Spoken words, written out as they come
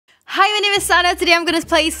Hi, my name is Sanna. Today I'm gonna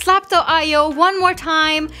play Slap.io one more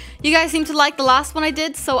time. You guys seem to like the last one I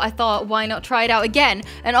did, so I thought why not try it out again.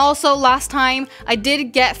 And also last time I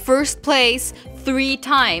did get first place 3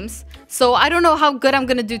 times. So I don't know how good I'm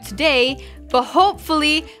gonna do today, but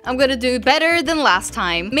hopefully I'm gonna do better than last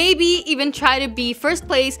time. Maybe even try to be first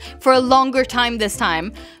place for a longer time this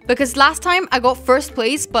time. Because last time I got first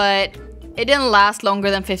place, but it didn't last longer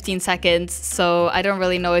than 15 seconds. So I don't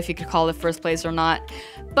really know if you could call it first place or not.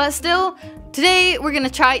 But still, today we're gonna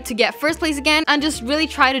try to get first place again and just really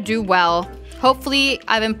try to do well. Hopefully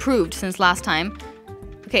I've improved since last time.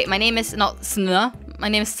 Okay, my name is not Sanna, my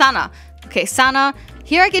name is Sanna. Okay, Sanna.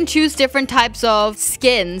 Here I can choose different types of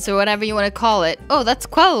skins or whatever you want to call it. Oh, that's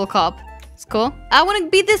Quail Cop. It's cool. I want to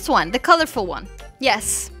be this one, the colorful one.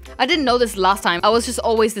 Yes, I didn't know this last time. I was just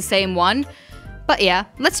always the same one. But yeah,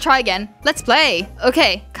 let's try again. Let's play.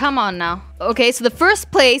 Okay, come on now. Okay, so the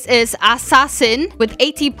first place is Assassin with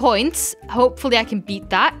 80 points. Hopefully I can beat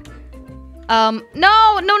that. No,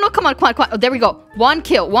 come on. Oh, there we go. One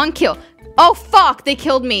kill. Oh, fuck, they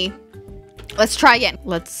killed me. Let's try again.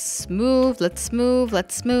 Let's move.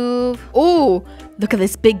 Oh, look at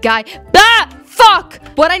this big guy. Bah! Fuck!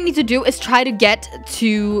 What I need to do is try to get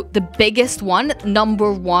to the biggest one,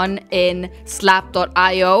 number 1 in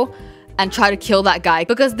Slap.io. And try to kill that guy,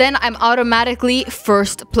 because then I'm automatically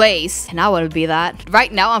first place. And I want to be that.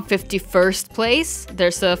 Right now I'm 51st place.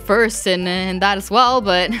 There's a first in that as well,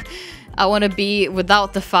 but I want to be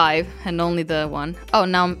without the 5 and only the 1. Oh,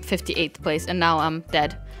 now I'm 58th place and now I'm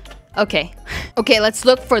dead. Okay. Okay, let's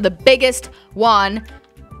look for the biggest one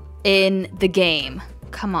in the game.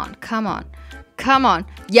 Come on.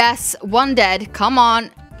 Yes, 1 dead. Come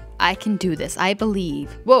on. I can do this. I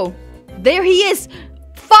believe. Whoa. There he is.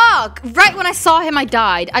 Fuck! Right when I saw him, I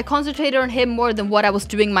died. I concentrated on him more than what I was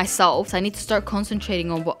doing myself. So I need to start concentrating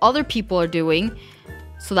on what other people are doing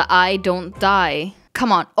so that I don't die. Come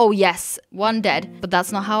on. Oh, yes. 1 dead. But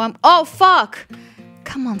that's not how I'm... Oh, fuck!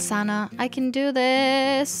 Come on, Sanna. I can do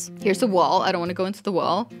this. Here's a wall. I don't want to go into the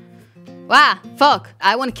wall. Ah, fuck.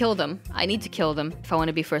 I want to kill them. I need to kill them if I want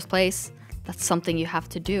to be first place. That's something you have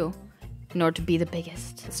to do in order to be the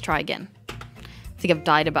biggest. Let's try again. I think I've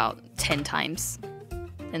died about 10 times.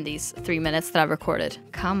 In these 3 minutes that I've recorded.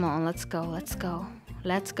 Come on, let's go.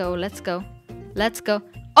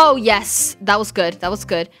 Oh, yes. That was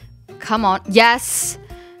good. Come on. Yes.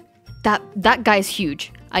 That guy's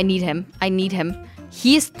huge. I need him.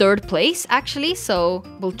 He is 3rd place, actually, so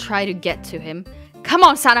we'll try to get to him. Come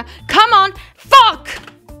on, Sanna. Come on. Fuck!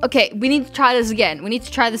 Okay, we need to try this again. And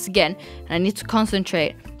I need to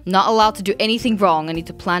concentrate. Not allowed to do anything wrong. I need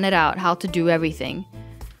to plan it out, how to do everything.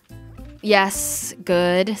 Yes,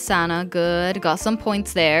 good, Sanna, good. Got some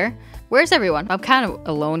points there. Where's everyone? I'm kind of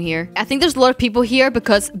alone here. I think there's a lot of people here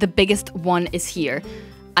because the biggest one is here.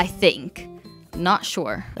 I think. Not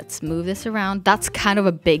sure. Let's move this around. That's kind of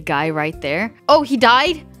a big guy right there. Oh, he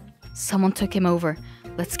died? Someone took him over.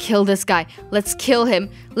 Let's kill this guy. Let's kill him.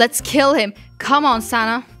 Come on,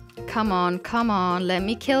 Sanna. Come on. Let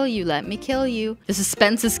me kill you. The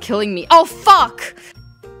suspense is killing me. Oh, fuck!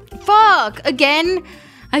 Fuck! Again?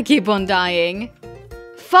 I keep on dying.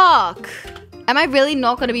 Fuck. Am I really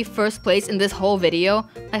not going to be first place in this whole video?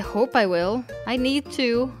 I hope I will. I need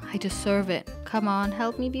to. I deserve it. Come on,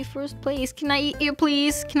 help me be first place. Can I eat you,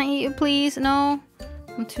 please? No.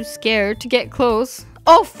 I'm too scared to get close.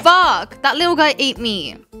 Oh, fuck. That little guy ate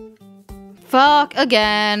me. Fuck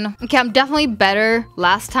again. Okay, I'm definitely better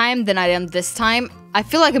last time than I am this time. I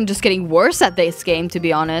feel like I'm just getting worse at this game, to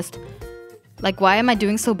be honest. Like, why am I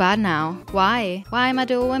doing so bad now? Why? Why am I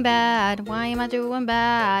doing bad?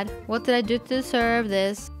 What did I do to deserve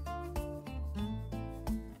this?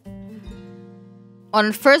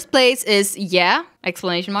 On first place is, yeah,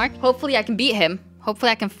 exclamation mark. Hopefully I can beat him.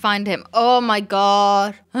 Hopefully I can find him. Oh my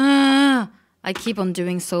god. I keep on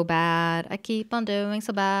doing so bad.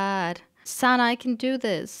 Sanna, I can do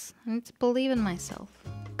this. I need to believe in myself.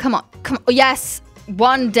 Come on. Oh, yes.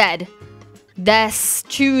 1 dead. That's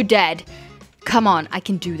 2 dead. Come on, I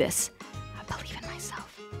can do this. I believe in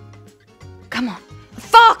myself. Come on.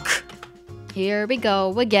 Fuck! Here we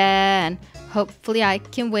go again. Hopefully I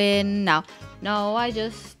can win now. No, I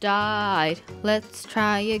just died. Let's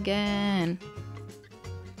try again.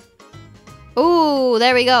 Ooh,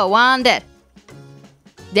 there we go. 1 dead.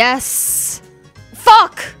 Yes.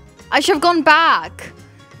 Fuck! I should have gone back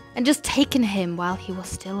and just taken him while he was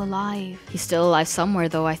still alive. He's still alive somewhere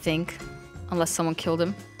though, I think. Unless someone killed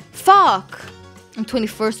him. Fuck! I'm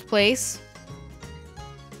 21st place.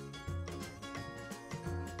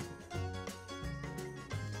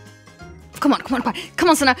 Come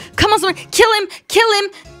on, Sanna. Kill him!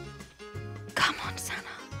 Come on, Sanna.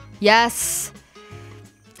 Yes.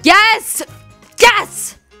 Yes!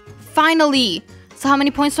 Yes! Finally. So how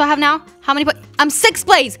many points do I have now? How many points? I'm 6th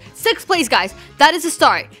place. 6th place, guys. That is a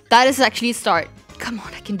start. That is actually a start. Come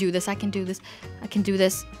on, I can do this. I can do this. I can do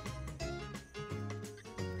this.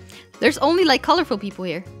 There's only like colorful people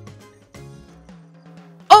here.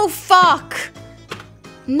 Oh, fuck!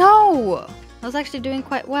 No! I was actually doing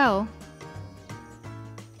quite well.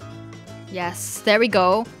 Yes, there we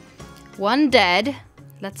go. 1 dead.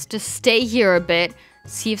 Let's just stay here a bit.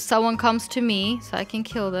 See if someone comes to me so I can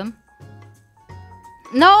kill them.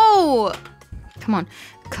 No! Come on.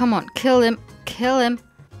 Come on. Kill him. Kill him.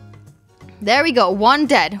 There we go. 1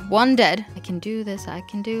 dead. 1 dead. I can do this. I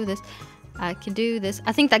can do this. I can do this.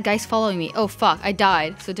 I think that guy's following me. Oh, fuck. I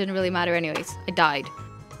died. So it didn't really matter anyways. I died.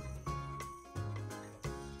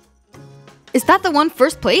 Is that the one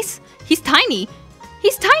 1st place? He's tiny.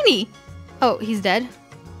 He's tiny. Oh, he's dead.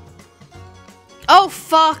 Oh,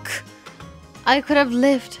 fuck. I could have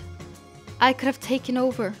lived. I could have taken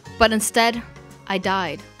over. But instead, I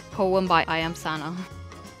died. Poem by IamSanna.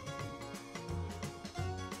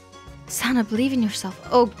 Sanna, believe in yourself.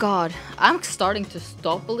 Oh god. I'm starting to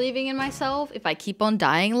stop believing in myself if I keep on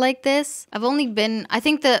dying like this. I've only been... I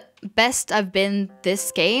think the best I've been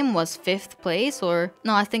this game was 5th place or...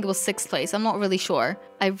 No, I think it was 6th place. I'm not really sure.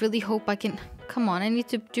 I really hope I can... Come on, I need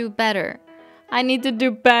to do better. I need to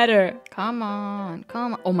do better. Come on,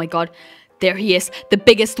 come on. Oh my god. There he is. The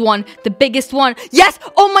biggest one. The biggest one. Yes!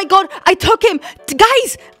 Oh my god! I took him!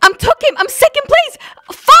 Guys! I took him! I'm 2nd place!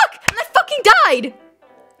 Fuck! And I fucking died!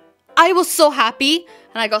 I was so happy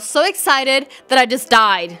and I got so excited that I just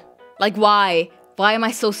died. Like, why? Why am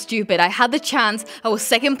I so stupid? I had the chance. I was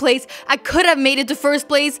 2nd place. I could have made it to 1st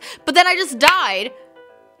place, but then I just died.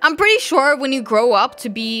 I'm pretty sure when you grow up to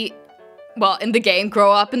be... Well, in the game,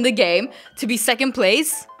 grow up in the game to be 2nd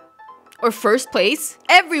place or 1st place,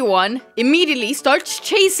 everyone immediately starts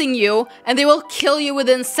chasing you and they will kill you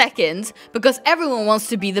within seconds because everyone wants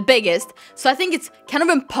to be the biggest. So I think it's kind of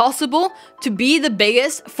impossible to be the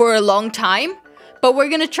biggest for a long time, but we're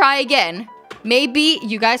gonna try again. Maybe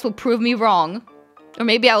you guys will prove me wrong, or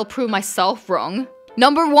maybe I will prove myself wrong.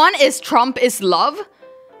 Number 1 is Trump is love.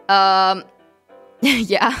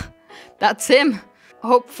 Yeah, that's him.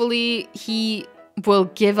 Hopefully he will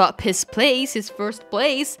give up his place, his 1st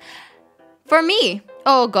place, for me.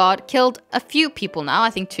 Oh god, killed a few people now. I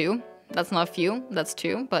think 2. That's not a few, that's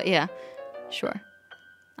 2. But yeah, sure.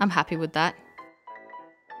 I'm happy with that.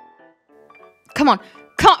 Come on,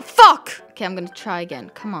 come on, fuck! Okay, I'm gonna try again.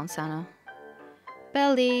 Come on, Sanna.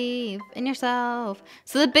 Believe in yourself.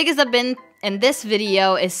 So the biggest I've been in this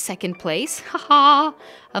video is 2nd place. Haha,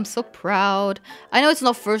 I'm so proud. I know it's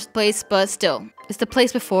not 1st place, but still, it's the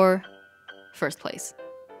place before 1st place.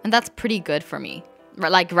 And that's pretty good for me.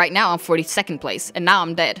 Like right now I'm 42nd place and now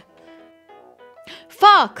I'm dead.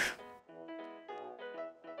 Fuck!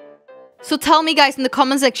 So tell me guys in the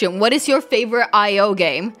comment section, what is your favorite IO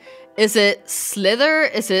game? Is it Slither?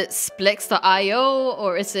 Is it Splix.io?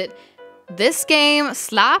 Or is it this game,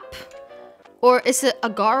 Slap? Or is it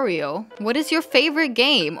Agario? What is your favorite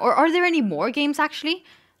game? Or are there any more games actually?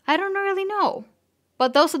 I don't really know.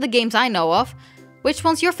 But those are the games I know of. Which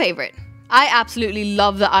one's your favorite? I absolutely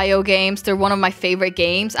love the IO games. They're one of my favorite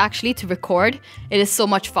games actually to record. It is so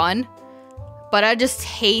much fun. But I just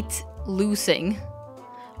hate losing.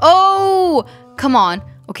 Oh, come on.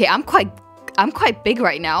 Okay, I'm quite big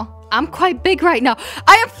right now. I'm quite big right now.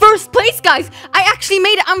 I am 1st place, guys. I actually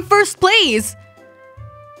made it. I'm 1st place.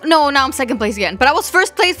 No, now I'm 2nd place again. But I was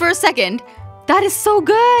 1st place for a second. That is so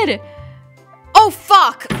good. Oh,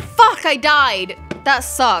 fuck. Fuck, I died. That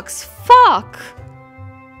sucks. Fuck.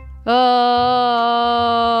 Oh,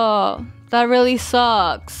 that really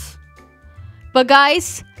sucks. But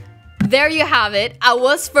guys, there you have it. I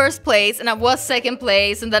was 1st place and I was 2nd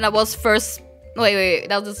place and then I was 1st. Wait,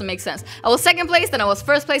 that doesn't make sense. I was 2nd place, then I was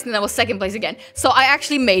 1st place, and then I was 2nd place again. So I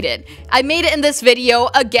actually made it. I made it in this video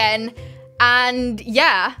again. And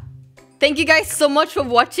yeah, thank you guys so much for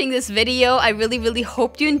watching this video. I really, really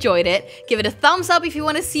hope you enjoyed it. Give it a thumbs up if you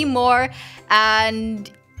want to see more. And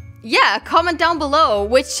yeah, comment down below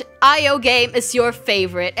which IO game is your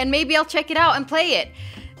favorite. And maybe I'll check it out and play it.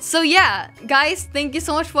 So yeah, guys, thank you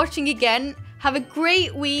so much for watching again. Have a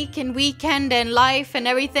great week and weekend and life and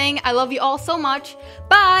everything. I love you all so much.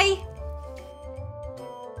 Bye!